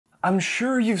I'm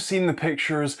sure you've seen the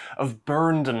pictures of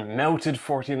burned and melted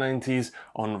 4090s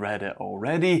on Reddit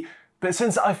already, but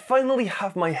since I finally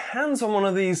have my hands on one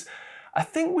of these, I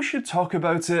think we should talk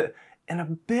about it in a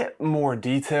bit more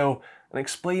detail and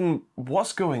explain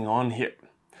what's going on here.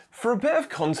 For a bit of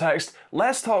context,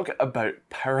 let's talk about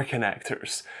power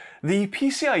connectors. The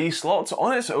PCIe slot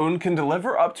on its own can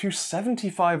deliver up to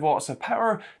 75 watts of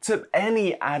power to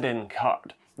any add-in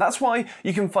card. That's why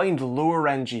you can find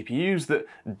lower-end GPUs that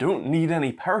don't need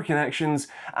any power connections,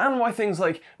 and why things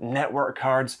like network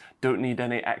cards don't need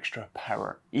any extra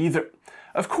power either.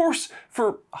 Of course,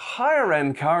 for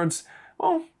higher-end cards,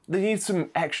 well, they need some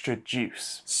extra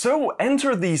juice. So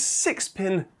enter the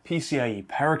 6-pin PCIe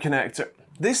power connector.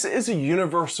 This is a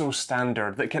universal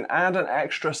standard that can add an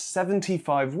extra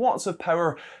 75 watts of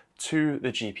power to the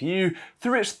GPU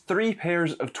through its 3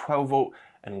 pairs of 12V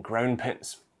and ground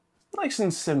pins. Nice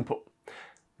and simple.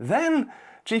 Then,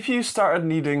 GPUs started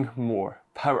needing more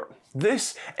power.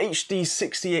 This HD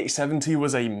 6870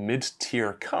 was a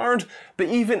mid-tier card, but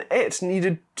even it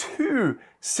needed 2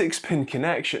 6-pin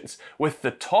connections, with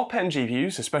the top-end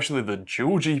GPUs, especially the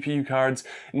dual GPU cards,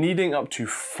 needing up to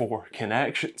 4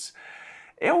 connections.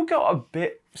 It all got a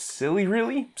bit silly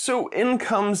really, so in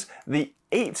comes the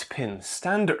 8-pin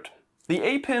standard. The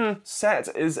 8-pin set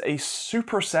is a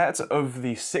superset of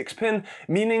the 6-pin,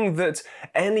 meaning that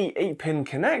any 8-pin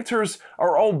connectors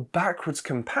are all backwards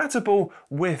compatible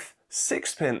with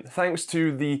 6-pin, thanks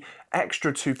to the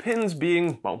extra 2 pins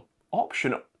being, well,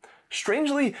 optional.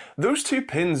 Strangely, those 2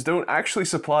 pins don't actually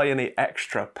supply any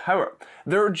extra power.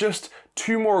 There are just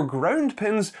 2 more ground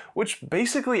pins, which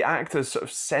basically act as sort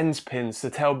of sense pins to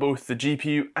tell both the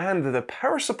GPU and the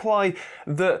power supply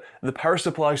that the power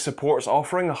supply supports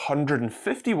offering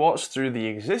 150 watts through the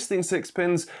existing 6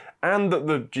 pins, and that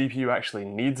the GPU actually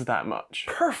needs that much.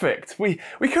 Perfect! We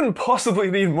couldn't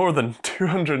possibly need more than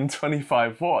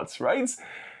 225 watts, right?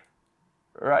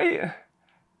 Right?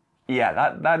 Yeah,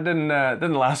 that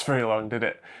didn't last very long, did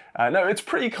it? Now, it's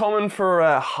pretty common for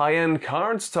high-end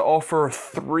cards to offer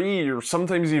 3 or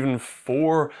sometimes even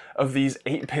 4 of these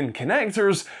 8-pin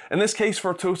connectors, in this case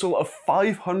for a total of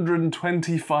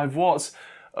 525 watts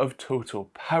of total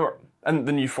power. And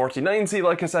the new 4090,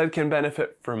 like I said, can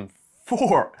benefit from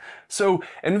 4. So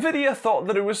NVIDIA thought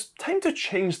that it was time to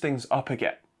change things up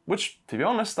again. Which, to be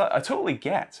honest, I totally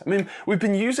get. I mean, we've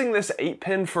been using this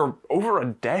 8-pin for over a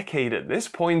decade at this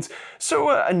point,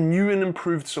 so a new and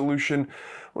improved solution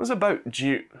was about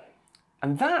due.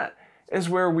 And that is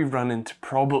where we run into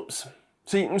problems.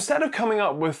 See, instead of coming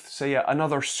up with, say,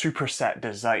 another superset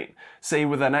design, say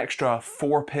with an extra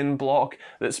 4-pin block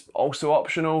that's also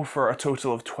optional for a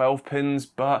total of 12 pins,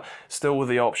 but still with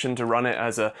the option to run it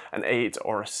as an 8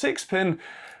 or a 6-pin,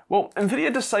 well,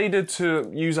 NVIDIA decided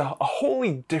to use a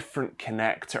wholly different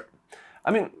connector.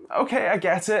 I mean, okay, I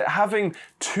get it. Having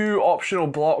 2 optional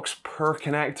blocks per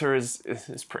connector is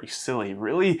pretty silly,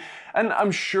 really. And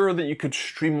I'm sure that you could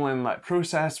streamline that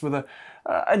process with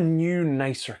a new,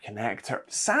 nicer connector.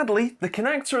 Sadly, the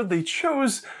connector they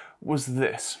chose was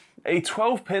this. A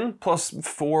 12-pin plus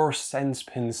 4 sense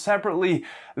pins separately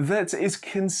that is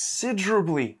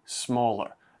considerably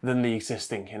smaller than the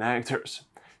existing connectors.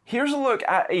 Here's a look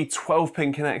at a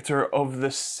 12-pin connector of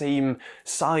the same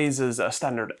size as a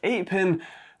standard 8-pin.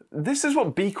 This is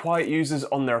what Be Quiet uses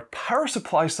on their power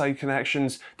supply side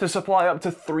connections to supply up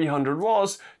to 300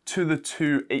 watts to the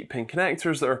 2 8-pin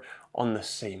connectors that are on the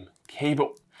same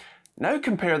cable. Now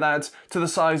compare that to the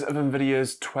size of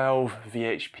NVIDIA's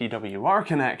 12VHPWR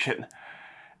connection.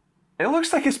 It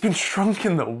looks like it's been shrunk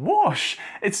in the wash.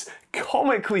 It's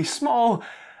comically small,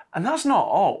 and that's not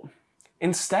all.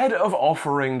 Instead of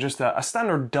offering just a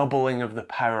standard doubling of the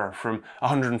power from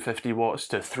 150 watts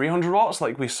to 300 watts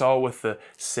like we saw with the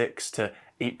 6 to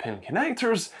 8-pin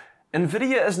connectors,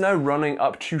 NVIDIA is now running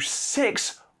up to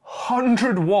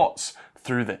 600 watts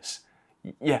through this.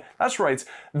 Yeah, that's right.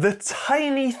 The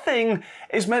tiny thing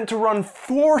is meant to run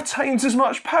 4 times as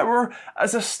much power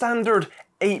as a standard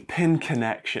 8-pin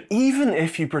connection. Even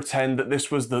if you pretend that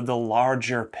this was the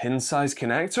larger pin size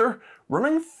connector,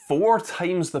 running 4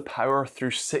 times the power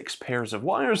through 6 pairs of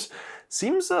wires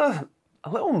seems a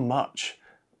little much.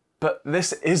 But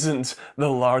this isn't the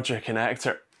larger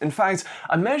connector. In fact,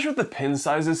 I measured the pin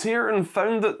sizes here and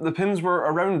found that the pins were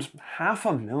around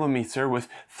 0.5 millimeter with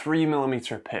 3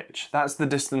 millimeter pitch. That's the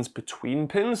distance between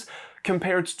pins,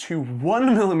 compared to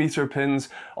 1 millimeter pins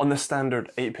on the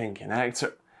standard 8-pin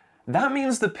connector. That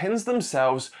means the pins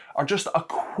themselves are just a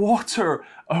quarter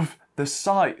of the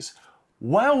size,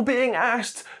 while being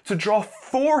asked to draw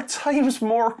 4 times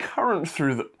more current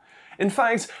through them. In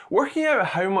fact, working out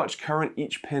how much current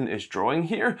each pin is drawing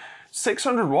here,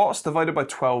 600 watts divided by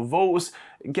 12 volts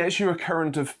gets you a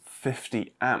current of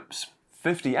 50 amps.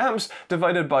 50 amps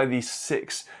divided by the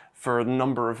 6 for the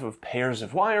number of pairs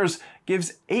of wires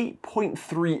gives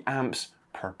 8.3 amps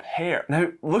per pair.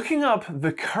 Now, looking up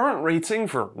the current rating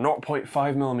for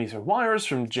 0.5mm wires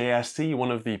from JST,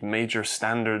 one of the major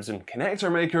standards and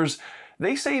connector makers,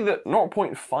 they say that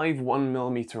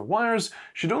 0.51mm wires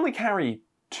should only carry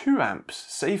 2 amps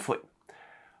safely.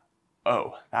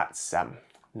 Oh, that's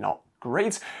not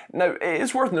great. Now, it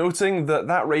is worth noting that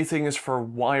that rating is for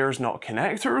wires, not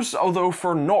connectors, although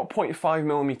for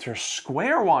 0.5mm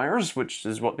square wires, which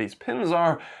is what these pins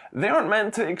are, they aren't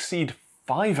meant to exceed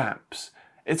 5 amps.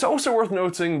 It's also worth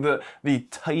noting that the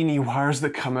tiny wires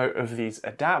that come out of these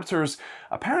adapters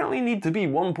apparently need to be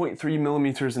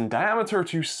 1.3mm in diameter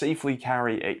to safely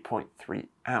carry 8.3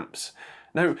 amps.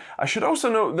 Now, I should also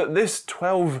note that this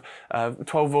 12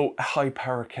 volt high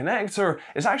power connector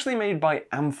is actually made by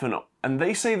Amphenol, and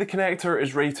they say the connector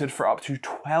is rated for up to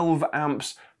 12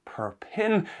 amps per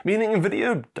pin, meaning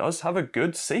NVIDIA does have a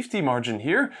good safety margin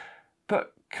here.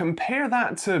 But compare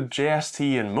that to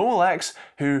JST and Molex,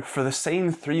 who for the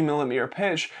same 3mm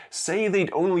pitch say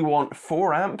they'd only want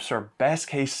 4 amps or best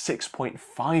case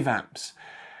 6.5 amps.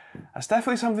 That's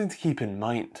definitely something to keep in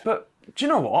mind. But do you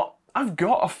know what? I've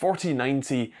got a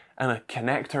 4090 and a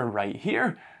connector right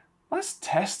here. Let's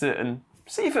test it and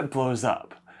see if it blows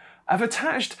up. I've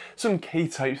attached some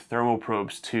K-type thermal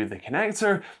probes to the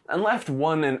connector and left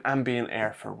one in ambient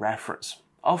air for reference.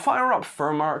 I'll fire up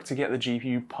Firmark to get the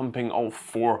GPU pumping all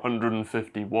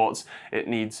 450 watts it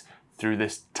needs through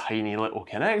this tiny little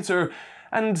connector,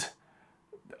 and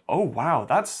oh wow,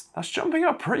 that's jumping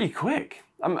up pretty quick.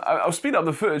 I'll speed up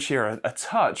the footage here a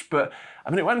touch, but I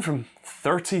mean it went from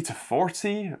 30 to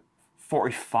 40,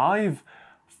 45,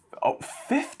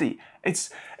 50. It's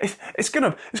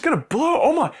gonna blow.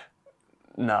 Oh my!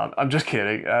 No, I'm just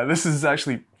kidding. This is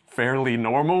actually fairly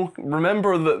normal.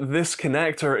 Remember that this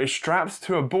connector is strapped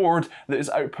to a board that is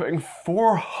outputting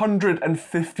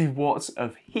 450 watts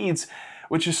of heat,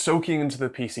 which is soaking into the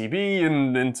PCB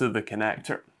and into the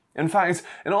connector. In fact,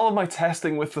 in all of my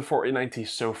testing with the 4090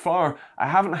 so far, I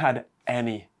haven't had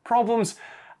any problems,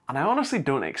 and I honestly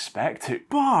don't expect to.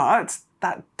 But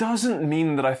that doesn't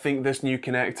mean that I think this new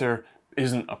connector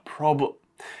isn't a problem.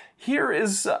 Here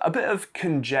is a bit of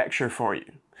conjecture for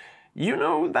you. You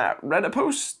know that Reddit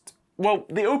post? Well,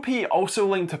 the OP also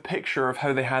linked a picture of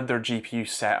how they had their GPU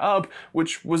set up,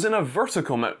 which was in a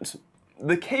vertical mount.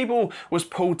 The cable was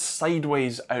pulled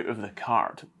sideways out of the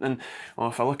card, and well,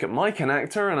 if I look at my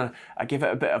connector and I give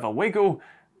it a bit of a wiggle,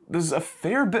 there's a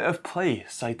fair bit of play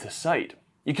side to side.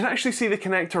 You can actually see the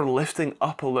connector lifting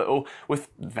up a little with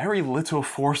very little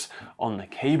force on the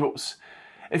cables.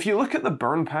 If you look at the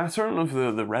burn pattern of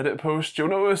the Reddit post, you'll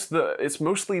notice that it's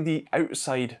mostly the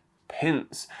outside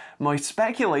pins. My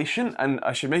speculation, and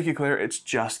I should make it clear it's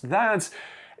just that,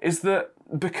 is that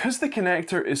because the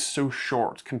connector is so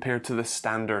short compared to the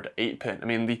standard 8-pin, I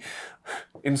mean the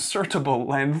insertable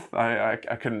length, I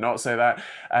could not say that,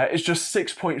 is just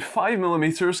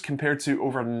 6.5mm compared to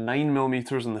over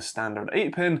 9mm in the standard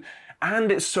 8-pin,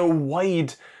 and it's so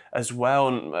wide as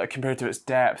well compared to its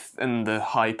depth in the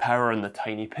high power and the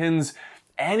tiny pins,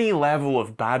 any level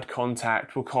of bad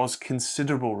contact will cause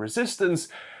considerable resistance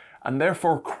and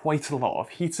therefore quite a lot of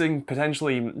heating,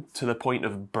 potentially to the point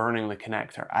of burning the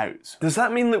connector out. Does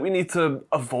that mean that we need to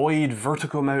avoid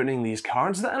vertical mounting these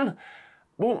cards then?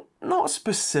 Well, not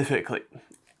specifically.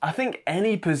 I think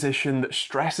any position that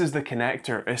stresses the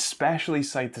connector, especially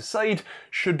side to side,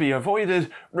 should be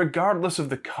avoided regardless of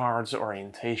the card's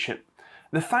orientation.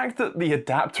 The fact that the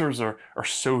adapters are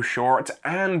so short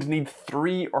and need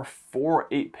 3 or 4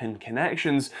 8-pin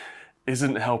connections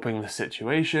isn't helping the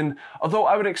situation, although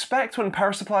I would expect when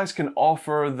power supplies can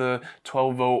offer the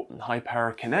 12 volt high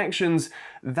power connections,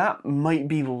 that might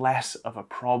be less of a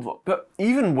problem. But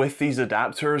even with these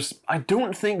adapters, I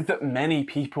don't think that many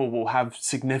people will have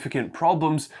significant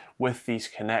problems with these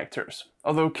connectors.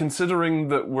 Although considering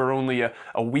that we're only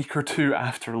a week or two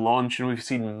after launch and we've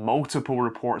seen multiple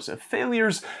reports of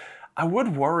failures, I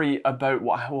would worry about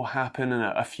what will happen in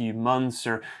a few months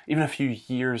or even a few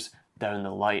years down the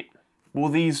line. Will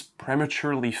these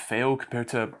prematurely fail compared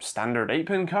to standard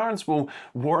 8-pin cards? Will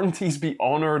warranties be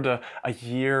honoured a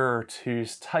year or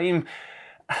two's time?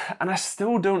 And I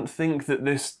still don't think that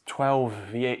this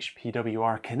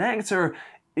 12VHPWR connector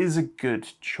is a good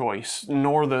choice,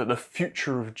 nor the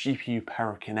future of GPU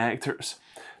power connectors.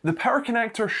 The power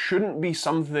connector shouldn't be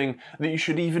something that you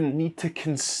should even need to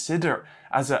consider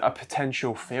as a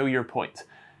potential failure point.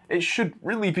 it should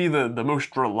really be the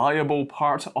most reliable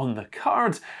part on the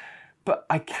card, but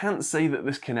I can't say that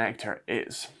this connector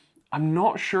is. I'm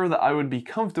not sure that I would be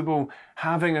comfortable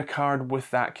having a card with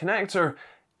that connector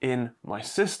in my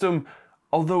system,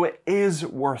 although it is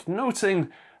worth noting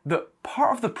that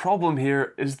part of the problem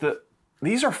here is that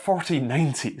these are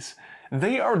 4090s.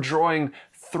 They are drawing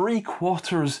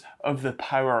 3/4 of the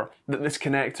power that this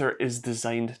connector is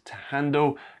designed to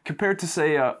handle, compared to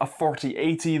say a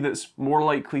 4080 that's more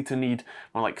likely to need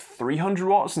more like 300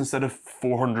 watts instead of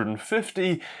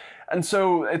 450. And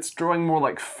so it's drawing more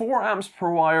like 4 amps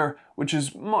per wire, which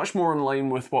is much more in line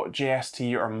with what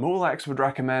JST or Molex would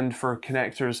recommend for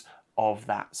connectors of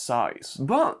that size.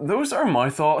 But those are my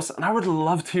thoughts, and I would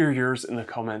love to hear yours in the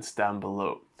comments down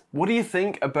below. What do you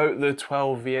think about the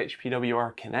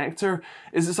 12VHPWR connector?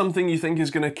 Is it something you think is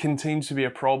going to continue to be a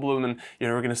problem and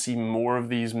we're going to see more of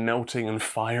these melting and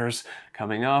fires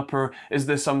coming up? Or is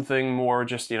this something more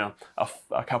just,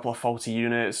 a couple of faulty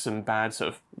units and bad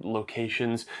sort of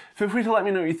locations? Feel free to let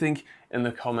me know what you think in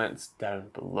the comments down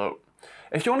below.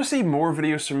 If you want to see more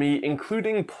videos from me,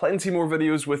 including plenty more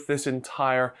videos with this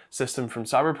entire system from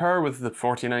Cyberpower with the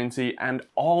 4090 and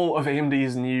all of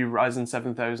AMD's new Ryzen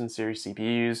 7000 series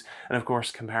CPUs, and of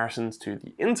course comparisons to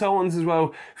the Intel ones as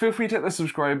well, feel free to hit the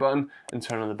subscribe button and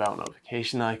turn on the bell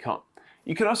notification icon.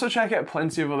 You can also check out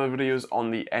plenty of other videos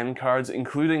on the end cards,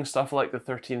 including stuff like the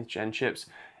 13th gen chips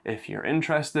if you're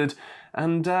interested.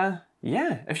 And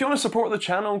yeah, if you want to support the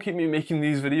channel and keep me making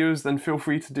these videos, then feel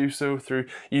free to do so through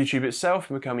YouTube itself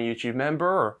and become a YouTube member,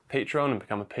 or Patreon and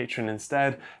become a patron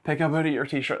instead. Pick up a hoodie or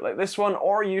t-shirt like this one,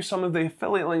 or use some of the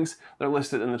affiliate links that are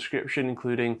listed in the description,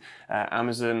 including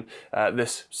Amazon.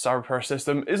 This Cyberpower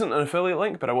system isn't an affiliate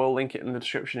link, but I will link it in the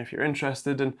description if you're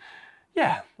interested. And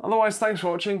yeah, otherwise, thanks for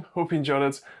watching. Hope you enjoyed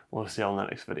it. We'll see you all in the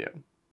next video.